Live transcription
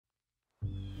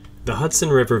The Hudson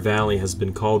River Valley has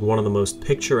been called one of the most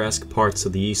picturesque parts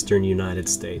of the eastern United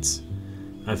States.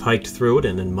 I've hiked through it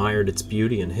and admired its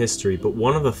beauty and history, but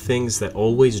one of the things that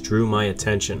always drew my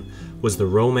attention was the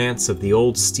romance of the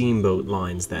old steamboat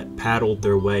lines that paddled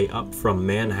their way up from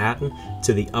Manhattan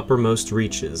to the uppermost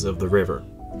reaches of the river.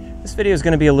 This video is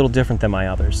going to be a little different than my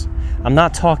others. I'm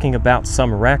not talking about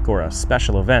some wreck or a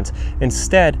special event.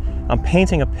 Instead, I'm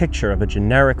painting a picture of a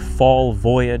generic fall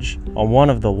voyage on one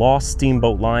of the lost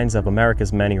steamboat lines of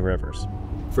America's many rivers.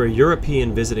 For a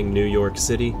European visiting New York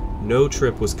City, no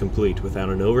trip was complete without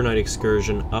an overnight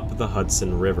excursion up the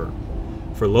Hudson River.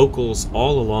 For locals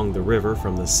all along the river,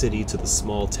 from the city to the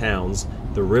small towns,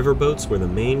 the riverboats were the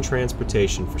main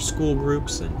transportation for school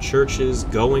groups and churches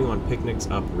going on picnics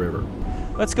upriver.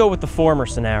 Let's go with the former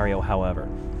scenario, however.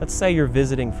 Let's say you're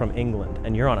visiting from England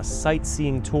and you're on a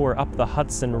sightseeing tour up the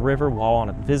Hudson River while on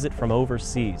a visit from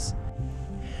overseas.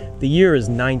 The year is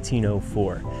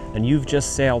 1904, and you've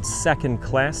just sailed second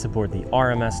class aboard the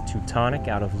RMS Teutonic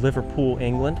out of Liverpool,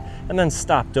 England, and then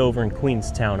stopped over in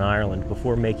Queenstown, Ireland,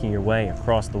 before making your way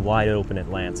across the wide-open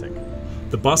Atlantic.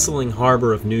 The bustling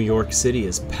harbor of New York City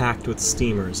is packed with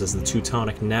steamers as the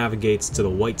Teutonic navigates to the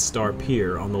White Star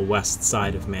Pier on the west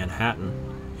side of Manhattan.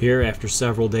 Here, after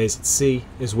several days at sea,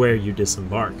 is where you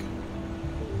disembark.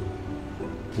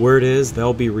 Word is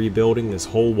they'll be rebuilding this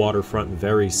whole waterfront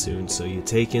very soon, so you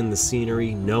take in the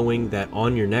scenery knowing that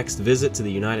on your next visit to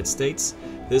the United States,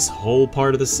 this whole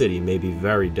part of the city may be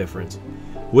very different.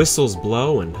 Whistles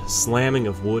blow and slamming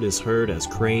of wood is heard as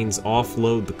cranes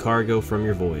offload the cargo from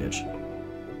your voyage.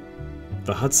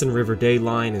 The Hudson River Day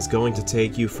Line is going to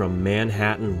take you from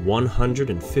Manhattan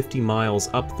 150 miles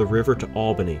up the river to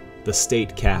Albany, the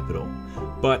state capital.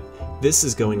 But this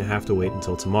is going to have to wait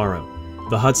until tomorrow.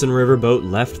 The Hudson River boat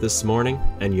left this morning,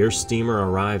 and your steamer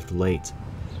arrived late.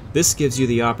 This gives you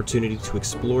the opportunity to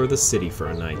explore the city for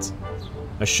a night.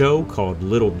 A show called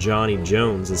Little Johnny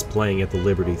Jones is playing at the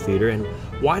Liberty Theater, and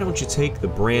why don't you take the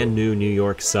brand new New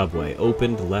York subway,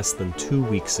 opened less than 2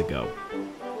 weeks ago.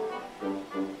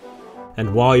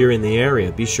 And while you're in the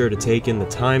area, be sure to take in the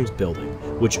Times building,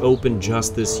 which opened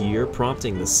just this year,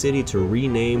 prompting the city to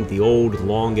rename the old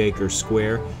Longacre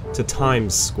Square to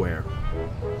Times Square.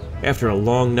 After a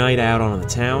long night out on the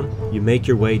town, you make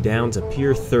your way down to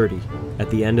Pier 30 at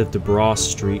the end of DeBross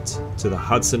Street to the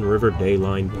Hudson River Day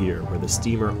Line Pier, where the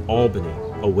steamer Albany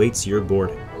awaits your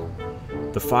boarding.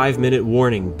 The 5-minute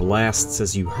warning blasts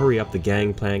as you hurry up the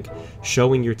gangplank,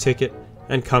 showing your ticket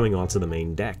and coming onto the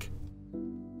main deck.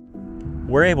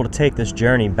 We're able to take this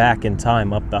journey back in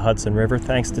time up the Hudson River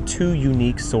thanks to two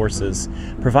unique sources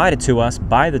provided to us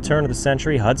by the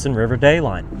turn-of-the-century Hudson River Day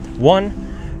Line. One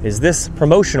is this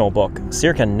promotional book,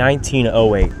 circa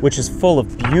 1908, which is full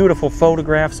of beautiful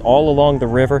photographs all along the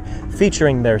river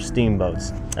featuring their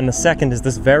steamboats. And the second is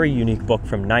this very unique book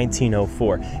from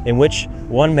 1904, in which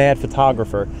one mad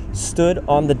photographer stood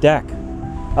on the deck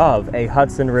of a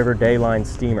Hudson River Day Line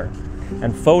steamer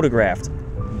and photographed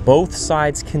both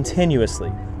sides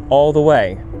continuously all the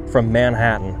way from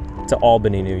Manhattan to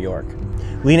Albany, New York.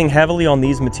 Leaning heavily on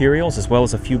these materials, as well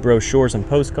as a few brochures and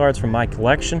postcards from my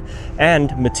collection,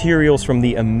 and materials from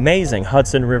the amazing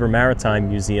Hudson River Maritime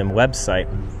Museum website,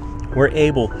 we're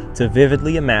able to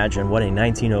vividly imagine what a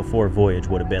 1904 voyage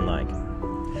would have been like.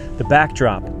 The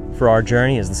backdrop for our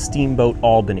journey is the steamboat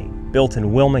Albany, built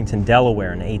in Wilmington,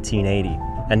 Delaware in 1880,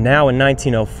 and now in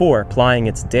 1904 plying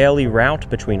its daily route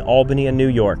between Albany and New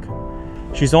York.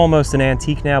 She's almost an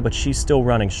antique now, but she's still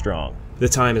running strong. The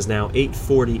time is now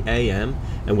 8:40 a.m.,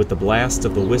 and with the blast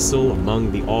of the whistle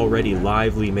among the already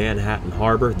lively Manhattan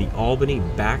harbor, the Albany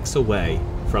backs away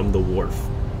from the wharf.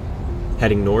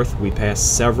 Heading north, we pass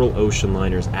several ocean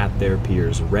liners at their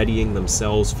piers, readying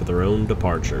themselves for their own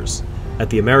departures. At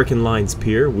the American Lines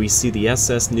Pier, we see the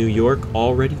SS New York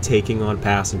already taking on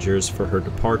passengers for her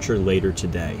departure later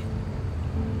today.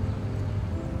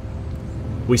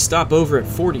 We stop over at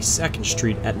 42nd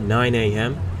Street at 9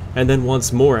 a.m., and then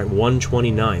once more at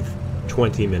 129th,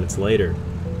 20 minutes later,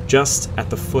 just at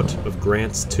the foot of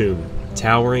Grant's Tomb,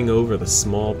 towering over the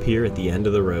small pier at the end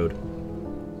of the road.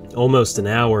 Almost an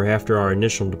hour after our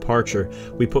initial departure,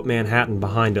 we put Manhattan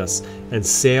behind us and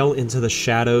sail into the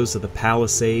shadows of the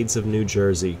Palisades of New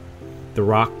Jersey. The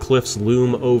rock cliffs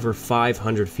loom over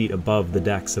 500 feet above the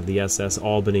decks of the SS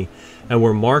Albany and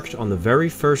were marked on the very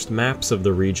first maps of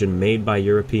the region made by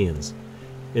Europeans.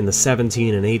 In the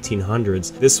 1700s and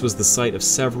 1800s, this was the site of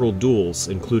several duels,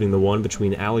 including the one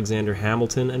between Alexander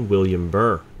Hamilton and William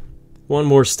Burr. One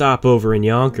more stopover in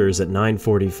Yonkers at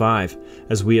 9:45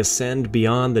 as we ascend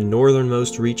beyond the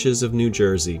northernmost reaches of New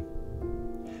Jersey.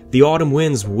 The autumn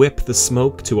winds whip the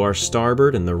smoke to our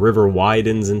starboard and the river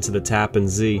widens into the Tappan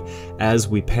Zee as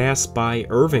we pass by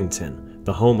Irvington,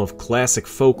 the home of classic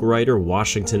folk writer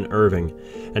Washington Irving,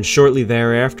 and shortly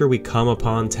thereafter we come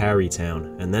upon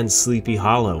Tarrytown, and then Sleepy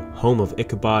Hollow, home of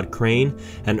Ichabod Crane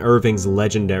and Irving's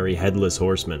legendary Headless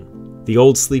Horseman. The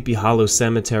old Sleepy Hollow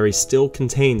Cemetery still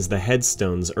contains the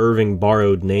headstones Irving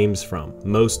borrowed names from,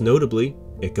 most notably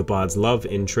Ichabod's love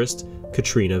interest,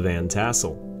 Katrina Van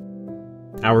Tassel.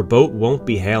 Our boat won't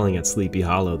be hailing at Sleepy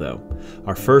Hollow, though.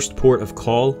 Our first port of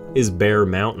call is Bear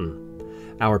Mountain.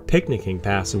 Our picnicking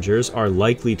passengers are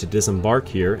likely to disembark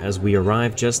here as we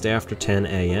arrive just after 10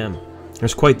 a.m.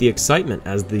 There's quite the excitement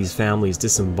as these families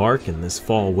disembark in this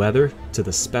fall weather to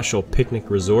the special picnic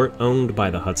resort owned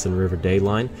by the Hudson River Day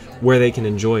Line, where they can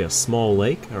enjoy a small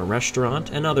lake, a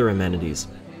restaurant, and other amenities.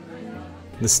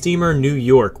 The steamer New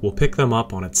York will pick them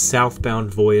up on its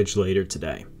southbound voyage later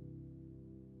today.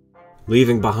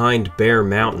 Leaving behind Bear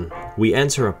Mountain, we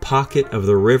enter a pocket of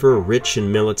the river rich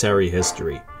in military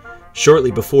history.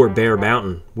 Shortly before Bear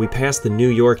Mountain, we pass the New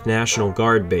York National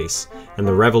Guard base and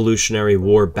the Revolutionary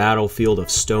War battlefield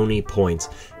of Stony Point,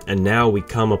 and now we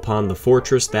come upon the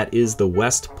fortress that is the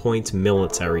West Point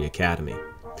Military Academy.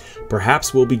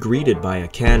 Perhaps we'll be greeted by a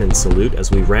cannon salute as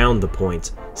we round the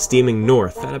point, steaming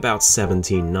north at about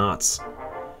 17 knots.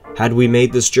 Had we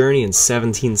made this journey in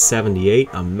 1778,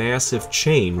 a massive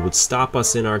chain would stop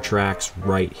us in our tracks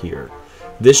right here.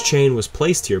 This chain was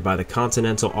placed here by the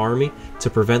Continental Army to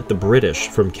prevent the British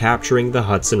from capturing the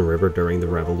Hudson River during the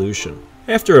Revolution.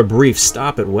 After a brief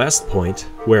stop at West Point,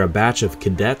 where a batch of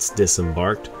cadets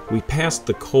disembarked, we passed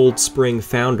the Cold Spring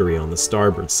Foundry on the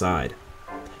starboard side.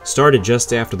 Started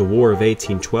just after the War of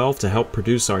 1812 to help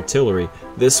produce artillery,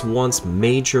 this once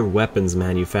major weapons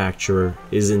manufacturer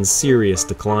is in serious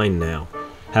decline now,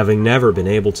 having never been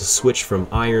able to switch from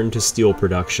iron to steel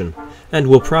production, and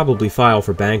will probably file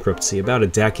for bankruptcy about a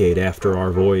decade after our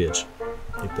voyage.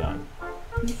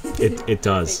 It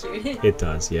does,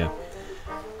 yeah.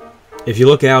 If you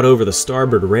look out over the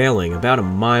starboard railing, about a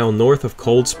mile north of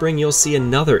Cold Spring, you'll see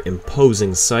another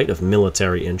imposing site of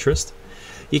military interest.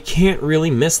 You can't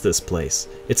really miss this place.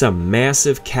 It's a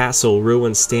massive castle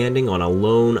ruin standing on a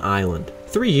lone island.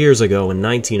 3 years ago in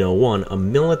 1901, a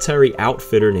military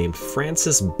outfitter named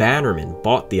Francis Bannerman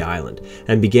bought the island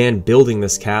and began building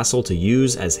this castle to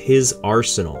use as his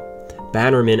arsenal.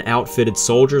 Bannerman outfitted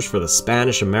soldiers for the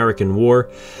Spanish-American War,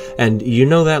 and you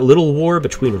know that little war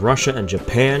between Russia and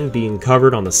Japan being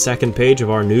covered on the second page of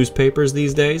our newspapers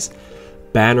these days?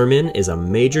 Bannerman is a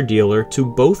major dealer to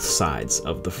both sides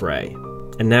of the fray.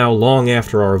 And now, long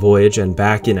after our voyage and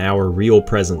back in our real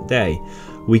present day,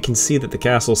 we can see that the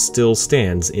castle still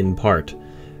stands in part.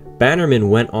 Bannerman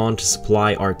went on to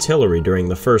supply artillery during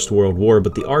the First World War,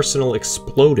 but the arsenal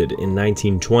exploded in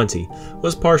 1920,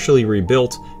 was partially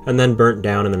rebuilt, and then burnt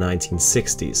down in the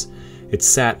 1960s. It's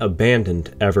sat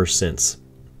abandoned ever since.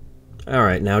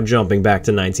 Alright, now jumping back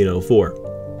to 1904.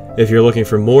 If you're looking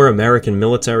for more American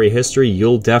military history,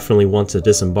 you'll definitely want to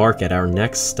disembark at our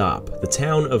next stop, the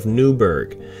town of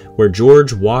Newburgh, where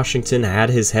George Washington had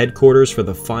his headquarters for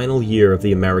the final year of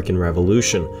the American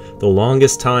Revolution, the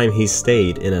longest time he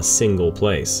stayed in a single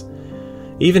place.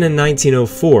 Even in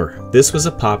 1904, this was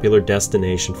a popular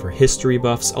destination for history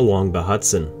buffs along the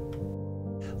Hudson.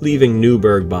 Leaving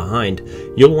Newburgh behind,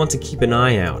 you'll want to keep an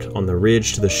eye out on the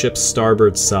ridge to the ship's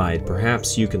starboard side.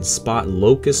 Perhaps you can spot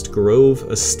Locust Grove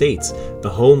Estates, the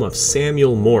home of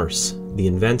Samuel Morse, the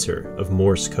inventor of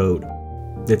Morse code.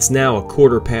 It's now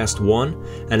 1:15,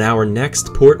 and our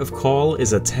next port of call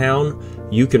is a town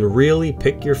you can really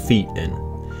pick your feet in.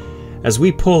 As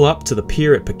we pull up to the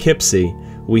pier at Poughkeepsie,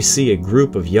 we see a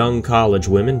group of young college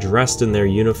women dressed in their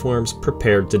uniforms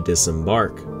prepared to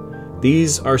disembark.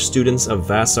 These are students of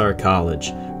Vassar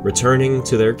College, returning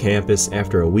to their campus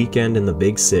after a weekend in the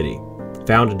big city.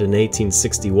 Founded in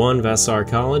 1861, Vassar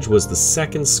College was the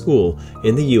second school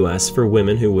in the U.S. for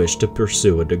women who wished to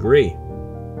pursue a degree.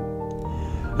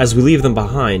 As we leave them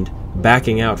behind,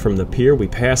 backing out from the pier, we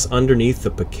pass underneath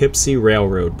the Poughkeepsie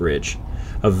Railroad Bridge,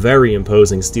 a very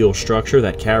imposing steel structure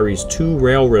that carries 2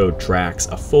 railroad tracks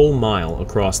a full mile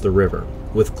across the river,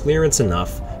 with clearance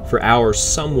enough for our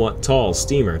somewhat tall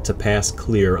steamer to pass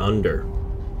clear under.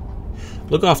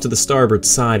 Look off to the starboard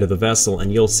side of the vessel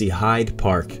and you'll see Hyde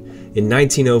Park. In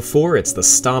 1904, it's the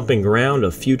stomping ground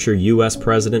of future U.S.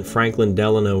 President Franklin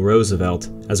Delano Roosevelt,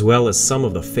 as well as some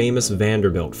of the famous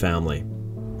Vanderbilt family.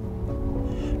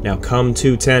 Now come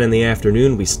 2:10 in the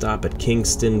afternoon, we stop at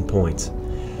Kingston Point.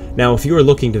 Now if you are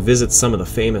looking to visit some of the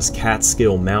famous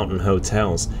Catskill Mountain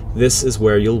hotels, this is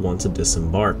where you'll want to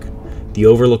disembark. The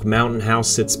Overlook Mountain House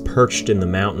sits perched in the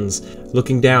mountains,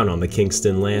 looking down on the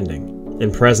Kingston Landing.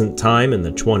 In present time, in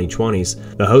the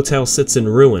 2020s, the hotel sits in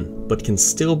ruin, but can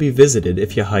still be visited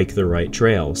if you hike the right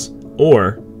trails,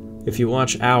 or if you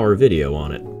watch our video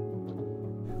on it.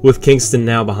 With Kingston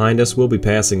now behind us, we'll be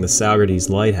passing the Saugerties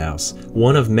Lighthouse,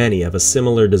 one of many of a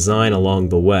similar design along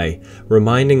the way,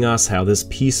 reminding us how this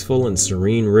peaceful and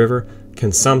serene river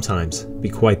can sometimes be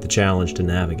quite the challenge to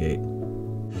navigate.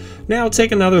 Now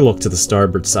take another look to the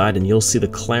starboard side and you'll see the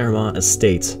Claremont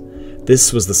Estate.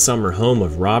 This was the summer home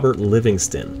of Robert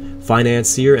Livingston,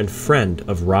 financier and friend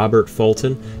of Robert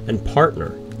Fulton and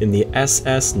partner in the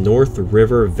SS North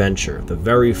River venture, the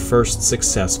very first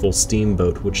successful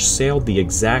steamboat which sailed the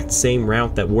exact same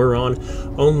route that we're on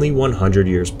only 100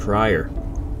 years prior.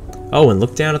 Oh, and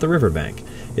look down at the riverbank.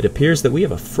 It appears that we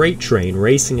have a freight train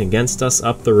racing against us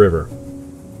up the river.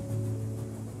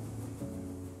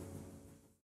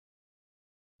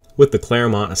 With the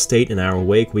Claremont Estate in our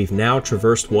wake, we've now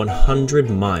traversed 100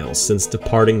 miles since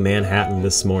departing Manhattan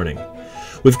this morning.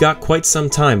 We've got quite some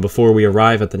time before we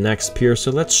arrive at the next pier,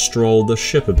 so let's stroll the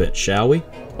ship a bit, shall we?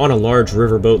 On a large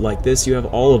riverboat like this, you have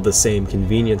all of the same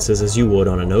conveniences as you would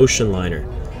on an ocean liner.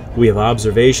 We have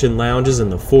observation lounges in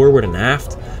the forward and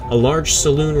aft, a large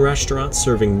saloon restaurant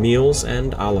serving meals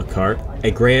and a la carte,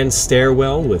 a grand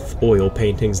stairwell with oil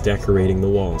paintings decorating the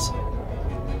walls.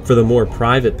 For the more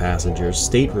private passengers,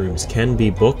 staterooms can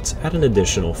be booked at an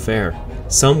additional fare,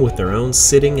 some with their own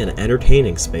sitting and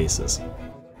entertaining spaces.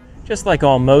 Just like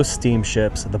most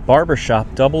steamships, the barber shop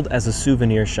doubled as a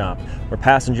souvenir shop, where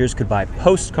passengers could buy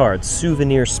postcards,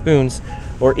 souvenir spoons,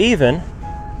 or even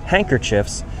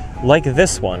handkerchiefs like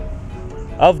this one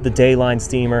of the Day Line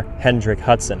steamer Hendrick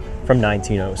Hudson from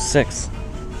 1906.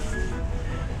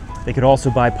 They could also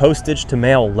buy postage to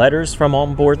mail letters from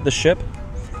on board the ship,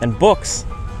 and books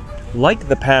like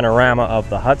the Panorama of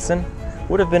the Hudson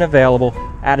would have been available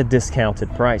at a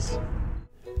discounted price.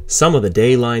 Some of the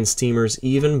Day Line steamers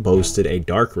even boasted a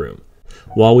darkroom.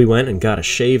 While we went and got a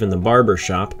shave in the barber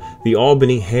shop, the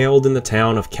Albany hailed in the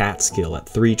town of Catskill at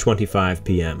 3:25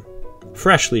 p.m.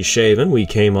 Freshly shaven, we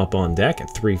came up on deck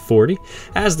at 3:40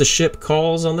 as the ship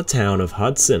calls on the town of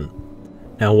Hudson.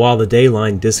 Now, while the Day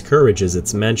Line discourages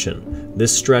its mention,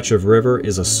 this stretch of river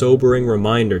is a sobering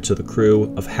reminder to the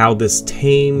crew of how this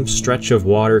tame stretch of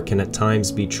water can at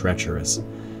times be treacherous.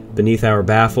 Beneath our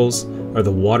baffles are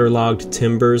the waterlogged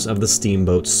timbers of the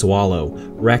steamboat Swallow,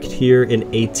 wrecked here in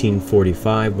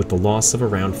 1845 with the loss of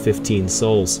around 15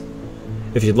 souls.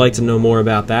 If you'd like to know more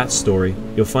about that story,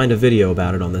 you'll find a video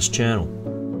about it on this channel.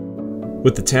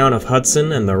 With the town of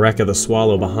Hudson and the wreck of the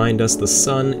Swallow behind us, the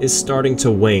sun is starting to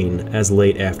wane as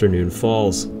late afternoon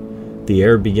falls. The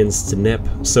air begins to nip,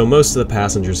 so most of the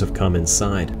passengers have come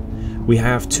inside. We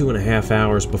have 2.5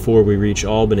 hours before we reach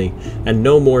Albany, and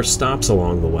no more stops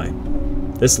along the way.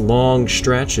 This long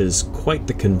stretch is quite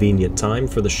the convenient time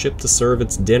for the ship to serve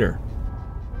its dinner.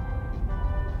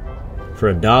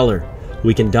 For $1,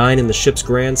 we can dine in the ship's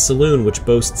Grand Saloon, which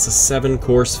boasts a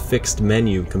 7-course fixed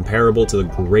menu comparable to the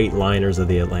great liners of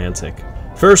the Atlantic.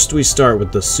 First, we start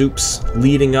with the soups,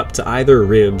 leading up to either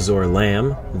ribs or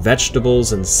lamb,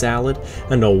 vegetables and salad,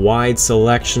 and a wide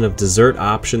selection of dessert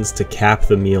options to cap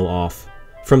the meal off.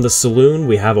 From the saloon,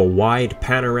 we have a wide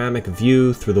panoramic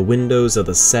view through the windows of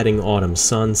the setting autumn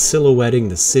sun, silhouetting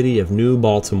the city of New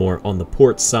Baltimore on the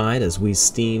port side as we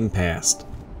steam past.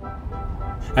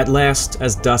 At last,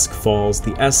 as dusk falls,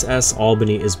 the SS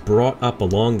Albany is brought up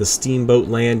along the steamboat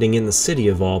landing in the city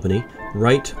of Albany,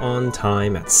 right on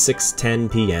time at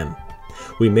 6:10 p.m.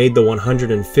 We made the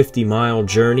 150-mile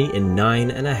journey in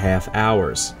 9.5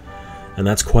 hours. And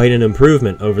that's quite an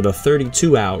improvement over the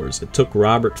 32 hours it took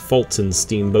Robert Fulton's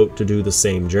steamboat to do the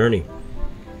same journey.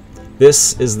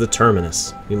 This is the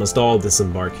terminus. We must all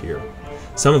disembark here.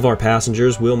 Some of our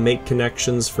passengers will make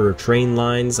connections for train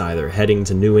lines either heading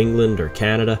to New England or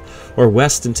Canada, or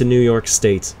west into New York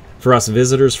State. For us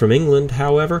visitors from England,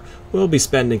 however, we'll be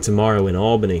spending tomorrow in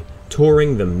Albany,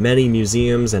 touring the many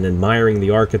museums and admiring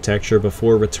the architecture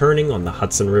before returning on the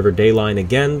Hudson River Day Line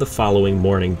again the following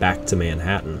morning back to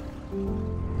Manhattan.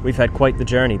 We've had quite the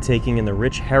journey, taking in the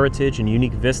rich heritage and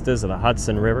unique vistas of the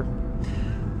Hudson River.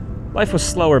 Life was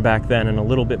slower back then and a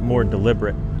little bit more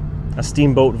deliberate. A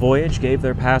steamboat voyage gave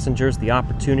their passengers the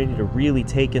opportunity to really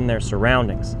take in their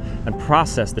surroundings and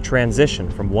process the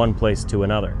transition from one place to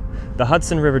another. The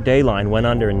Hudson River Day Line went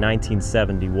under in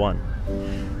 1971,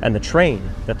 and the train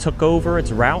that took over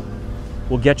its route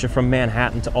will get you from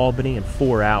Manhattan to Albany in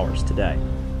 4 hours today.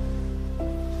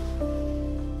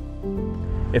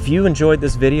 If you enjoyed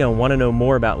this video and want to know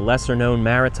more about lesser-known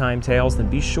maritime tales, then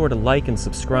be sure to like and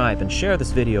subscribe and share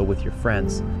this video with your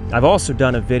friends. I've also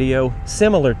done a video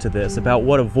similar to this about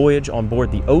what a voyage on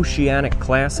board the Oceanic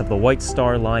class of the White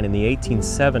Star Line in the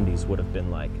 1870s would have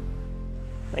been like.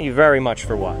 Thank you very much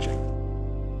for watching.